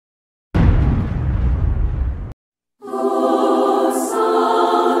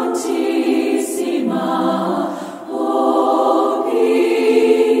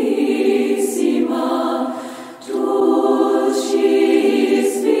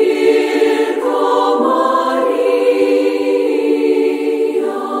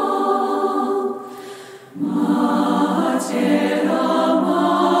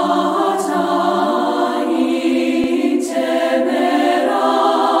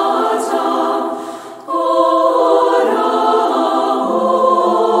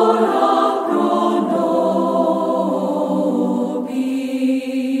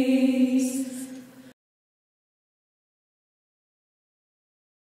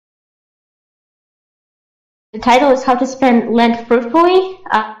The title is How to Spend Lent Fruitfully,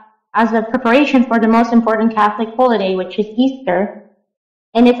 as a preparation for the most important Catholic holiday, which is Easter.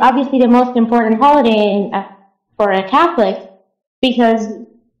 And it's obviously the most important holiday for a Catholic because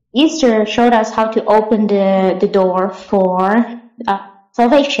Easter showed us how to open the door for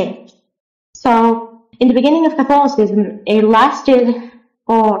salvation. So in the beginning of Catholicism, it lasted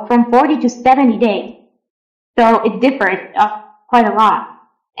from 40 to 70 days. So it differed quite a lot.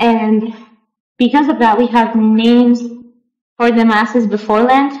 And because of that, we have names for the Masses before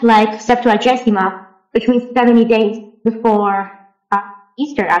Lent, like Septuagesima, which means 70 days before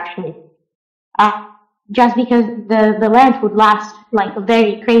Easter, actually. Just because the Lent would last like a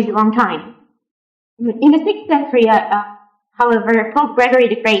very crazy long time. In the 6th century, however, Pope Gregory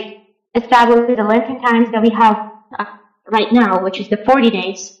the Great established the Lenten times that we have right now, which is the 40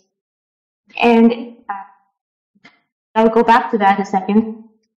 days. And I'll go back to that in a second.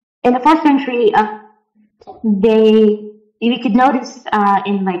 In the 4th century, we could notice that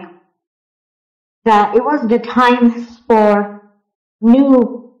it was the time for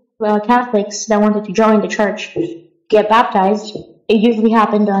new Catholics that wanted to join the church get baptized. It usually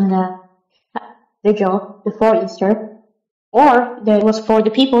happened on the vigil before Easter, or it was for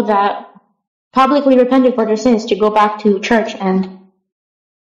the people that publicly repented for their sins to go back to church, and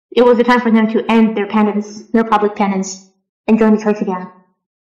it was the time for them to end their penance, their public penance, and join the church again.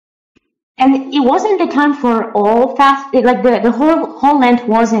 And it wasn't the time for all fast, the whole Lent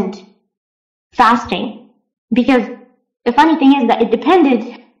wasn't fasting, because the funny thing is that it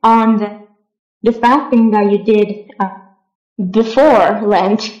depended on the fasting that you did before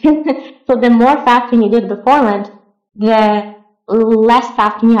Lent. So the more fasting you did before Lent, the less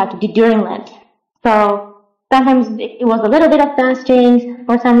fasting you had to do during Lent. So sometimes it was a little bit of fasting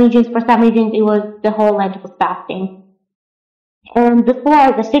for some regions it was the whole Lent was fasting. And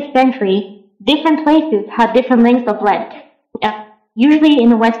before the 6th century, different places had different lengths of Lent. Usually in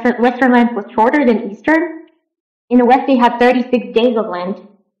the Western Lent was shorter than Eastern. In the West they had 36 days of Lent,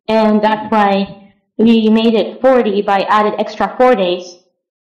 and that's why we made it 40 by added extra 4 days.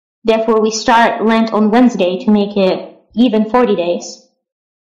 Therefore we start Lent on Wednesday to make it even 40 days.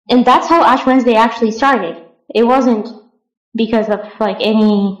 And that's how Ash Wednesday actually started. It wasn't because of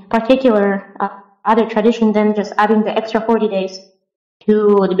any particular other tradition than just adding the extra 40 days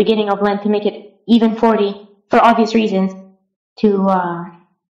to the beginning of Lent to make it even 40 for obvious reasons, to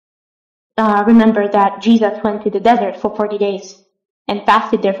remember that Jesus went to the desert for 40 days and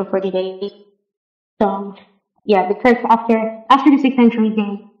fasted there for 40 days. So yeah, the church after the 6th century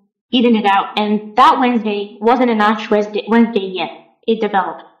they evened it out, and that Wednesday wasn't an Ash Wednesday yet. It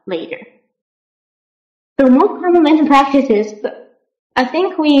developed later. So most common Lenten practices, I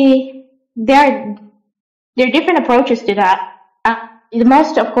think there are different approaches to that. The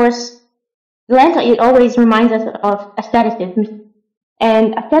most, of course, Lent, it always reminds us of asceticism.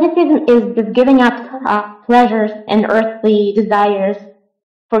 And asceticism is just giving up pleasures and earthly desires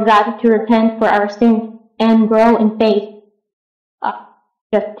for God to repent for our sins and grow in faith.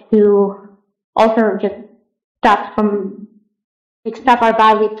 Just to also just stop our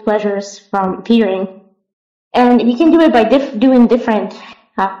bodily pleasures from appearing. And we can do it by doing different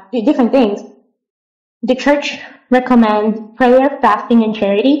things. The church recommends prayer, fasting, and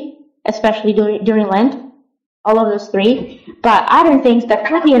charity, especially during Lent, all of those three. But other things that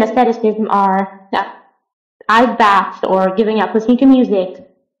could be an asceticism are ice baths, or giving up listening to music,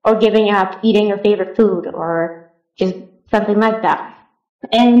 or giving up eating your favorite food, or just something like that.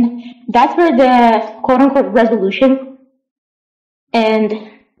 And that's where the quote-unquote resolution.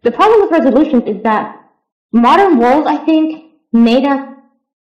 And the problem with resolutions is that modern world, I think, made us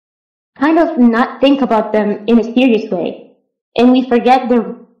kind of not think about them in a serious way. And we forget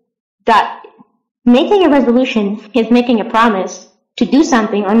that making a resolution is making a promise to do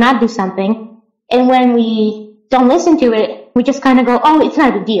something or not do something. And when we don't listen to it, we just kind of go, oh, it's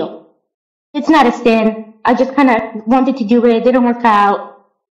not a big deal. It's not a sin. I just kind of wanted to do it. It didn't work out.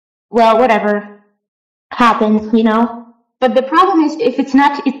 Well, whatever happens, But the problem is, if it's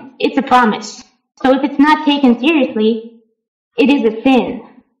not, it's a promise. So if it's not taken seriously, it is a sin.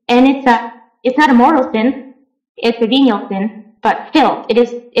 And it's not a mortal sin, it's a venial sin, but still, it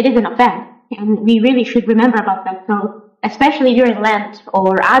is an offense. And we really should remember about that. So, especially during Lent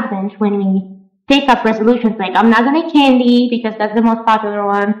or Advent, when we take up resolutions like, I'm not gonna eat candy because that's the most popular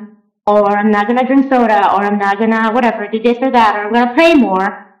one, or I'm not gonna drink soda, or I'm not gonna do this or that, or I'm gonna pray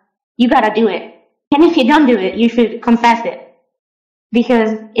more, you gotta do it. And if you don't do it, you should confess it.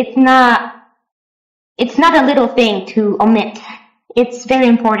 Because it's not a little thing to omit. It's very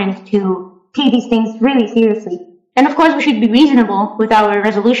important to take these things really seriously. And of course, we should be reasonable with our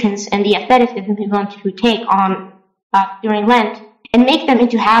resolutions and the asceticism we want to take on during Lent, and make them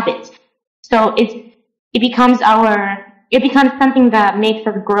into habits. So it becomes something that makes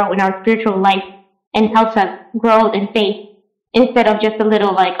us grow in our spiritual life and helps us grow in faith, instead of just a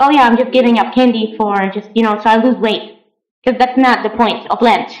little like, oh yeah, I'm just giving up candy for just, so I lose weight. Because that's not the point of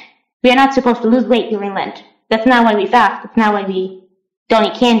Lent. We are not supposed to lose weight during Lent. That's not why we fast. That's not why we don't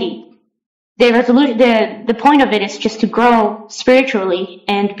eat candy. The point of it is just to grow spiritually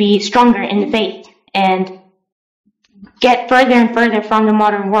and be stronger in the faith and get further and further from the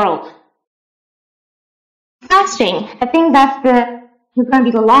modern world. Fasting. I think it's going to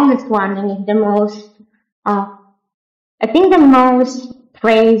be the longest one and the most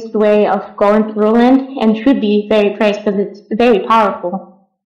praised way of going through Lent, and should be very praised because it's very powerful.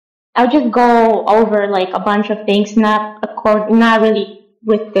 I'll just go over like a bunch of things, not really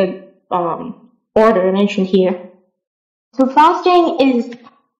with the order mentioned here. So fasting is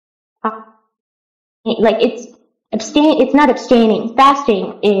it's not abstaining.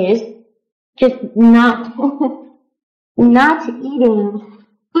 Fasting is just not eating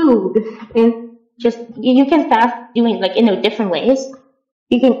food. And just you can fast doing different ways.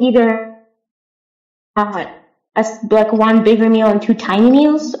 You can either like one bigger meal and 2 tiny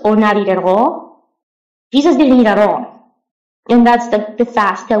meals, or not eat at all. Jesus didn't eat at all, and that's the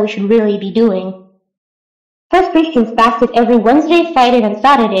fast that we should really be doing. First Christians fasted every Wednesday, Friday, and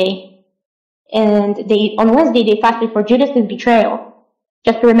Saturday, and on Wednesday they fasted for Judas's betrayal,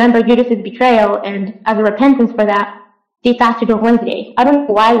 just to remember Judas's betrayal, and as a repentance for that, they fasted on Wednesday. I don't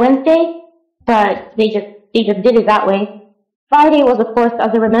know why Wednesday, but they just did it that way. Friday was, of course,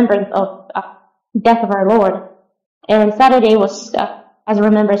 as a remembrance of death of our Lord, and Saturday was as a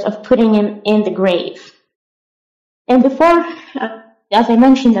remembrance of putting him in the grave. And before, as I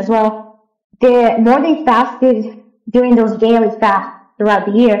mentioned as well, the more they fasted during those daily fasts throughout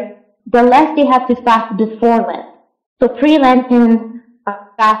the year, the less they had to fast before Lent. So pre-Lenten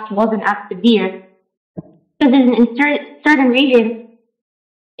fast wasn't as severe. Because in certain regions,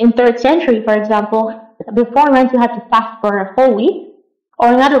 in 3rd century, for example, before Lent you had to fast for a whole week, or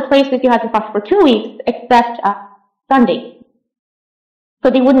in other places you had to fast for 2 weeks, except Sunday. So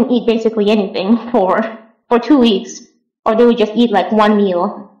they wouldn't eat basically anything for 2 weeks, or they would just eat like one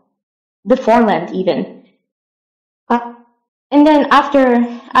meal before Lent even. And then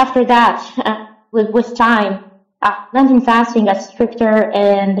after that, with time, Lenten fasting got stricter,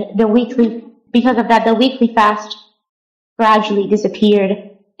 and because of that, the weekly fast gradually disappeared,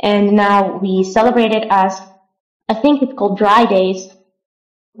 and now we celebrate it as, I think it's called dry days,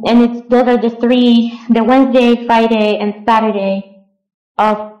 and those are the Wednesday, Friday, and Saturday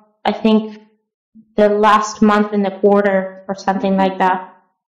of, I think, the last month in the quarter, or something like that.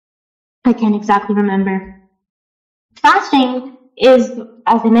 I can't exactly remember. Fasting is,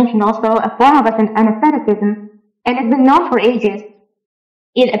 as I mentioned, also a form of an asceticism, and it's been known for ages.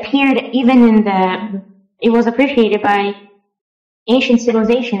 It appeared it was appreciated by ancient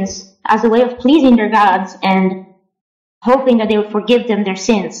civilizations as a way of pleasing their gods and hoping that they would forgive them their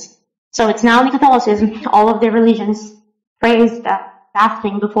sins. So it's now in Catholicism, all of their religions praised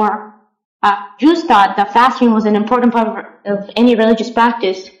fasting before. Jews thought that fasting was an important part of any religious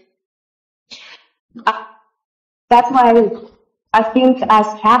practice. That's why I think as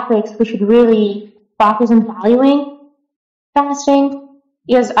Catholics we should really focus on valuing fasting.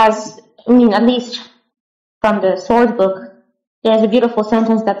 Because at least from the Sword book, there's a beautiful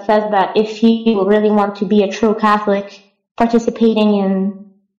sentence that says that if you really want to be a true Catholic, participating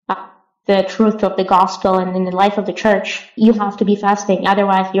in the truth of the gospel and in the life of the church, you have to be fasting,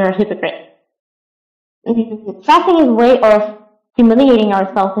 otherwise you're a hypocrite. Fasting is a way of humiliating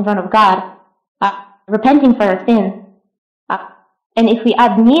ourselves in front of God, repenting for our sins. And if we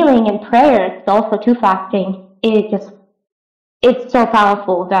add kneeling and prayers also to fasting, it's so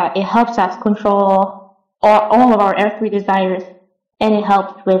powerful that it helps us control all of our earthly desires, and it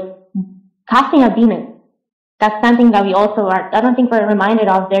helps with casting out demons. That's something that I don't think we're reminded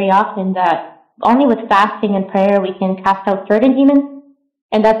of very often, that only with fasting and prayer we can cast out certain demons,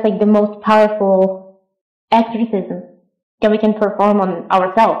 and that's like the most powerful exorcism that we can perform on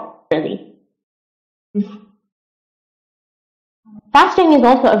ourselves, really. Fasting is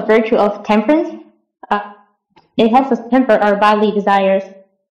also a virtue of temperance. It helps us temper our bodily desires,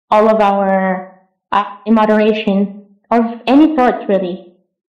 all of our in moderation, or any sort, really.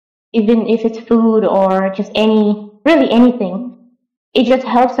 Even if it's food or just anything. It just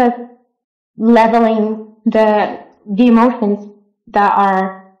helps us leveling the emotions that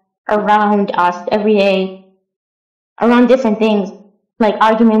are around us every day, around different things, like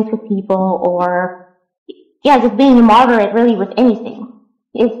arguments with people, or just being moderate really with anything.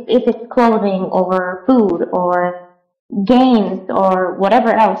 If it's clothing or food or games or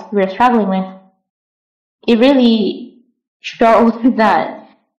whatever else we're struggling with, it really shows that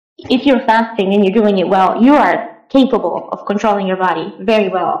if you're fasting and you're doing it well, you are capable of controlling your body very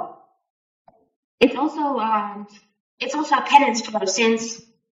well. It's also a penance for our sins.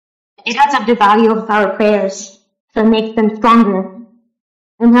 It adds up the value of our prayers, so it makes them stronger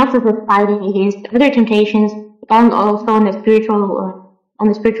and helps us with fighting against other temptations, and also on the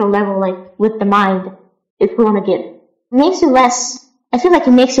spiritual level, like with the mind. If we want to get, makes you less. I feel like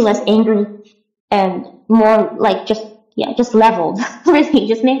it makes you less angry and more like just leveled. Really, it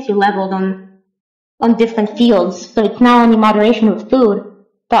just makes you leveled on different fields. So it's not only moderation with food,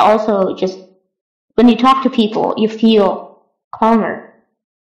 but also just when you talk to people, you feel calmer.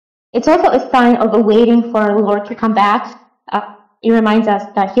 It's also a sign of awaiting for our Lord to come back. It reminds us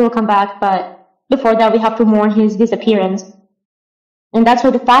that He will come back, but before that we have to mourn His disappearance. And that's why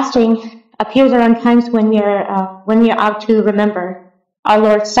the fasting appears around times when we are out to remember our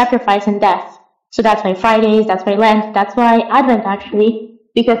Lord's sacrifice and death. So that's why Fridays, that's why Lent, that's why Advent actually,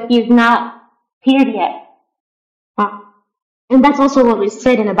 because He is not appeared yet. And that's also what was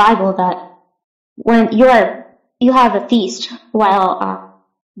said in the Bible, that when you have a feast while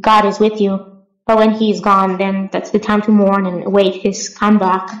God is with you, but when He is gone, then that's the time to mourn and await His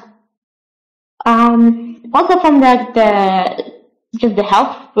comeback. Also from the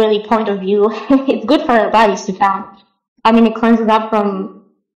health really point of view, it's good for our bodies to fast. I mean, it cleanses up from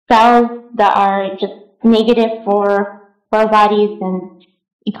cells that are just negative for our bodies, and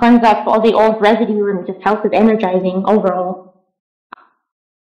it cleanses up all the old residue and just helps with energizing overall.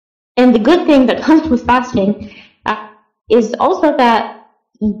 And the good thing that comes with fasting is also that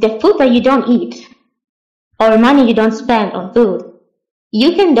the food that you don't eat or money you don't spend on food,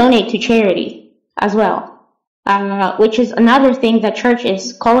 you can donate to charity as well, which is another thing that church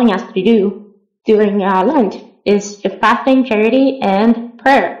is calling us to do during Lent, is just fasting, charity, and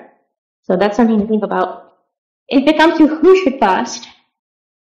prayer. So that's something to think about. If it comes to who should fast,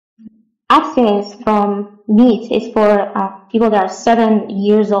 abstinence from meat is for people that are 7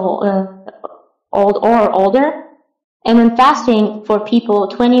 years old or older, and then fasting for people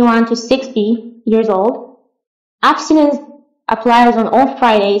 21 to 60 years old. Abstinence applies on all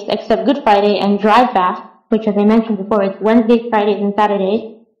Fridays except Good Friday and dry fast, which, as I mentioned before, is Wednesdays, Fridays, and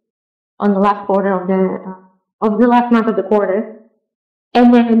Saturdays on the last quarter of the last month of the quarter.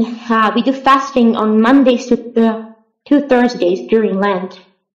 And then we do fasting on Mondays to Thursdays during Lent,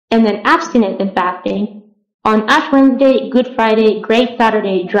 and then abstinence and fasting on Ash Wednesday, Good Friday, Great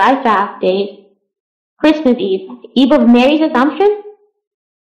Saturday, Dry Fast Day, Christmas Eve, Eve of Mary's Assumption,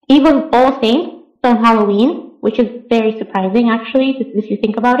 Eve of All Saints on Halloween, which is very surprising actually if you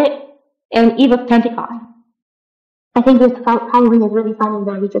think about it, and Eve of Pentecost. I think this Halloween is really funny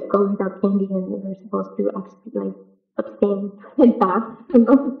that we just go without candy and we're supposed to abstain and fast and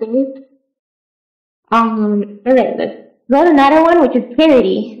go to faith. Alright, let's go to another one, which is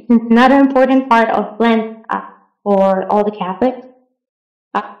charity. It's another important part of Lent for all the Catholics.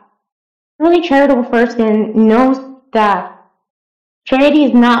 A really charitable person knows that charity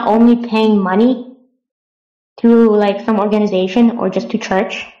is not only paying money to like some organization or just to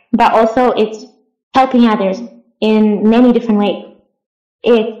church, but also it's helping others in many different ways.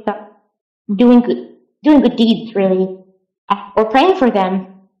 It's doing good deeds, really, or praying for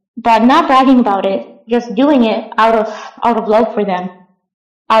them, but not bragging about it. Just doing it out of love for them,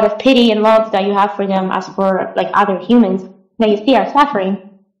 out of pity and love that you have for them as for like other humans that you see are suffering.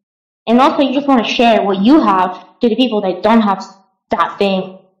 And also you just want to share what you have to the people that don't have that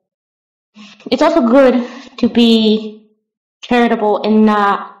thing. It's also good to be charitable and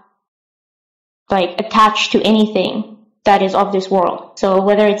not like attached to anything that is of this world. So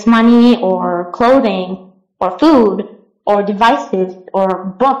whether it's money or clothing or food or devices or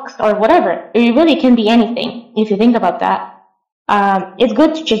books or whatever, it really can be anything if you think about that. It's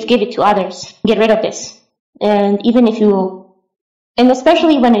good to just give it to others, get rid of this. And even if you, and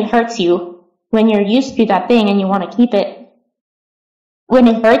especially when it hurts you, when you're used to that thing and you want to keep it, when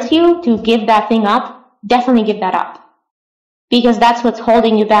it hurts you to give that thing up, definitely give that up. Because that's what's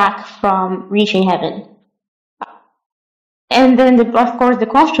holding you back from reaching heaven. And then, of course, the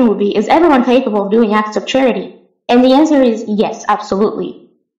question would be, is everyone capable of doing acts of charity? And the answer is yes, absolutely.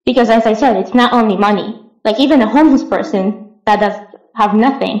 Because as I said, it's not only money. Like even a homeless person that does have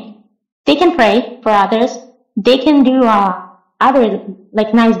nothing, they can pray for others. They can do other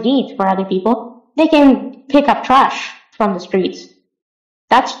like nice deeds for other people. They can pick up trash from the streets.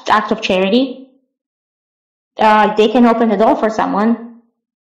 That's act of charity. They can open the door for someone.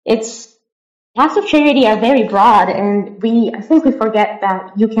 It's acts of charity are very broad, and I think we forget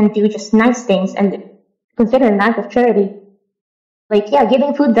that you can do just nice things and consider an act of charity. Like, yeah,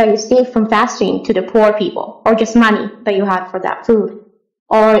 giving food that you saved from fasting to the poor people, or just money that you had for that food,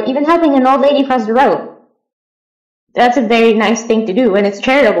 or even helping an old lady cross the road. That's a very nice thing to do, and it's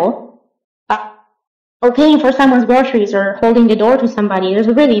charitable. Or paying for someone's groceries, or holding the door to somebody.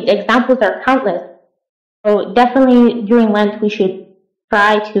 The examples are countless. So definitely during Lent, we should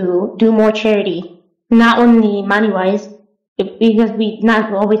try to do more charity, not only money-wise, because we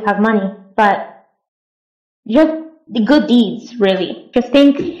not always have money, but just the good deeds, really. Just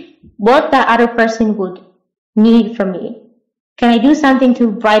think what the other person would need from me. Can I do something to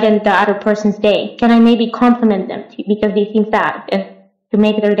brighten the other person's day? Can I maybe compliment them because they seem sad and to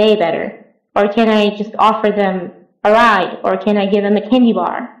make their day better? Or can I just offer them a ride? Or can I give them a candy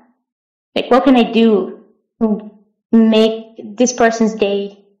bar? Like, what can I do to make this person's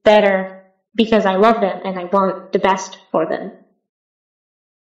day better because I love them and I want the best for them?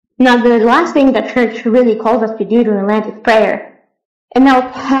 Now, the last thing that church really calls us to do during Lent is prayer. And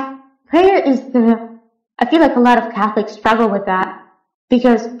now, prayer is I feel like a lot of Catholics struggle with that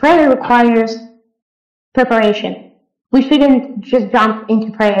because prayer requires preparation. We shouldn't just jump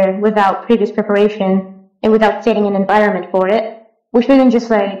into prayer without previous preparation and without setting an environment for it. We shouldn't just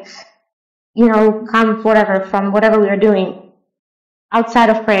come from whatever we are doing outside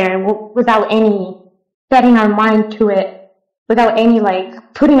of prayer without any setting our mind to it, without any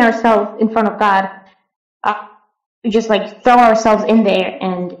putting ourselves in front of God. We just throw ourselves in there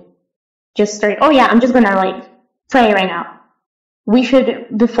and just start, I'm just gonna pray right now. We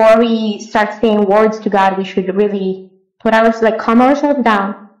should, before we start saying words to God, we should really calm ourselves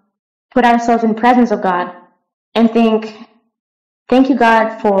down, put ourselves in the presence of God, and think, thank you,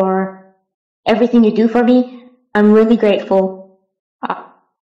 God, for everything you do for me. I'm really grateful.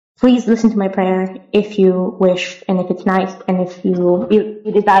 Please listen to my prayer if you wish, and if it's nice, and if you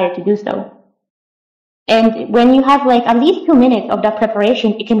desire to do so. And when you have at least 2 minutes of that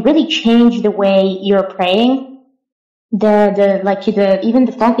preparation, it can really change the way you're praying. Even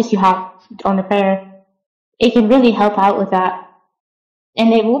the focus you have on the prayer, it can really help out with that.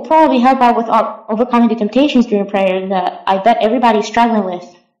 And it will probably help out with overcoming the temptations during prayer that I bet everybody's struggling with.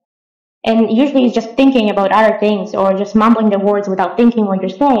 And usually it's just thinking about other things or just mumbling the words without thinking what you're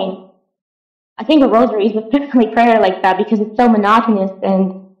saying. I think a rosary is specifically prayer like that because it's so monotonous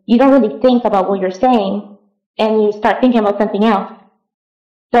and you don't really think about what you're saying and you start thinking about something else.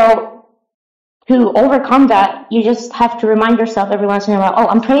 So to overcome that, you just have to remind yourself every once in a while,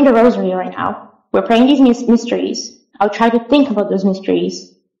 I'm praying the rosary right now. We're praying these mysteries. I'll try to think about those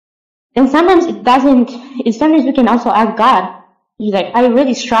mysteries. And sometimes sometimes we can also ask God. He's like, I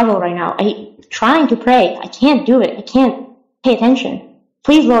really struggle right now. I'm trying to pray. I can't do it. I can't pay attention.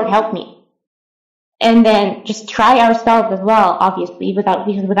 Please, Lord, help me. And then just try ourselves as well, obviously,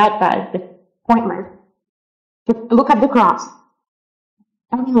 because without God, it's pointless. Just look at the cross.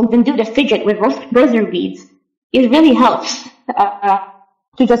 And then do the fidget with rosary beads. It really helps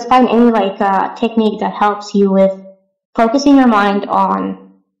to just find any technique that helps you with focusing your mind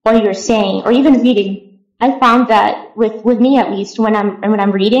on what you're saying or even reading. I found that with me at least, when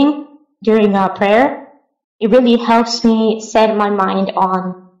I'm reading during prayer, it really helps me set my mind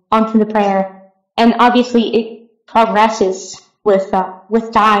onto the prayer. And obviously it progresses with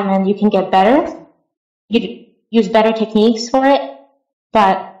time and you can get better. You use better techniques for it.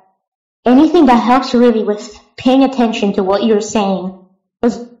 But anything that helps really with paying attention to what you're saying,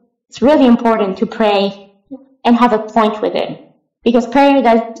 it's really important to pray and have a point with it. Because prayer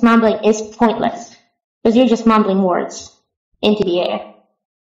that's mumbling is pointless. Because you're just mumbling words into the air.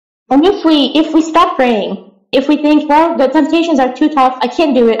 And if we stop praying, if we think, the temptations are too tough, I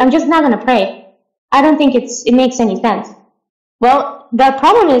can't do it, I'm just not going to pray, I don't think it makes any sense. Well, the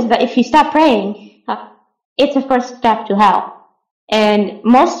problem is that if you stop praying, it's the first step to hell. And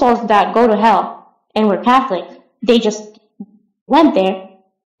most souls that go to hell and were Catholic, they just went there,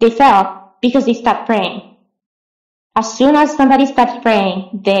 they fell because they stopped praying. As soon as somebody stops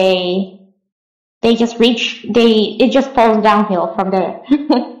praying, it just falls downhill from there.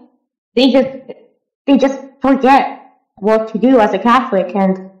 They just forget what to do as a Catholic,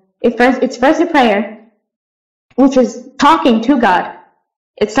 and it's first the prayer, which is talking to God.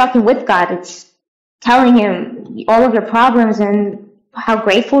 It's talking with God. It's telling Him all of your problems and how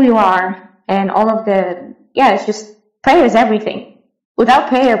grateful you are, and all of it's just, prayer is everything. Without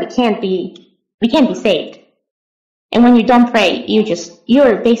prayer, we can't be saved. And when you don't pray,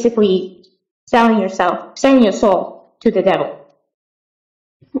 you're basically selling your soul to the devil.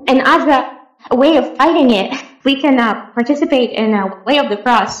 And as a way of fighting it, we can participate in a Way of the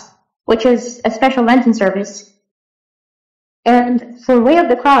Cross, which is a special Lenten service. And for Way of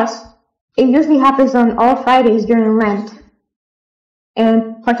the Cross, it usually happens on all Fridays during Lent.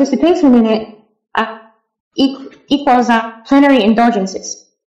 And participation in it equals plenary indulgences.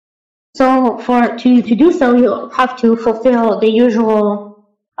 So to do so, you have to fulfill the usual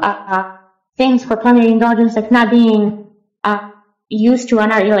things for plenary indulgence, like not being used to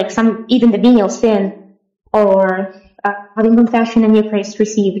like even the venial sin, or having confession and Eucharist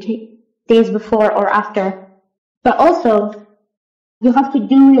received days before or after. But also, you have to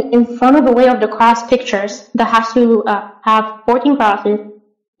do it in front of the Way of the Cross pictures that has to have 14 crosses.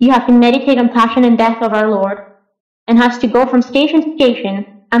 You have to meditate on passion and death of our Lord, and has to go from station to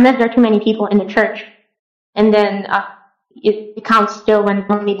station, unless there are too many people in the church. And then it counts still when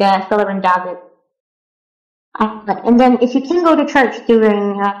only the celebrant does it. And then if you can go to church during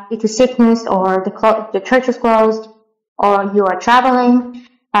due to sickness, or the church is closed, or you are traveling,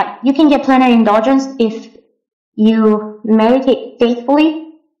 you can get plenary indulgence if you meditate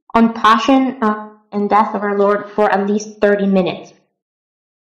faithfully on passion and death of our Lord for at least 30 minutes.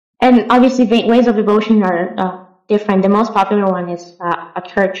 And obviously, ways of devotion are different. The most popular one is a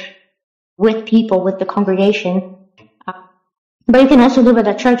church with people, with the congregation. But you can also do it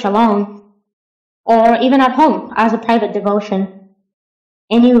at church alone, or even at home as a private devotion.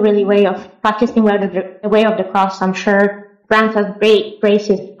 Any really way of practicing the Way of the Cross, I'm sure, grants us great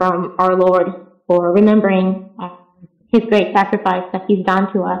graces from our Lord for remembering His great sacrifice that He's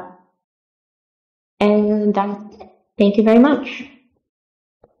done to us. And thank you very much.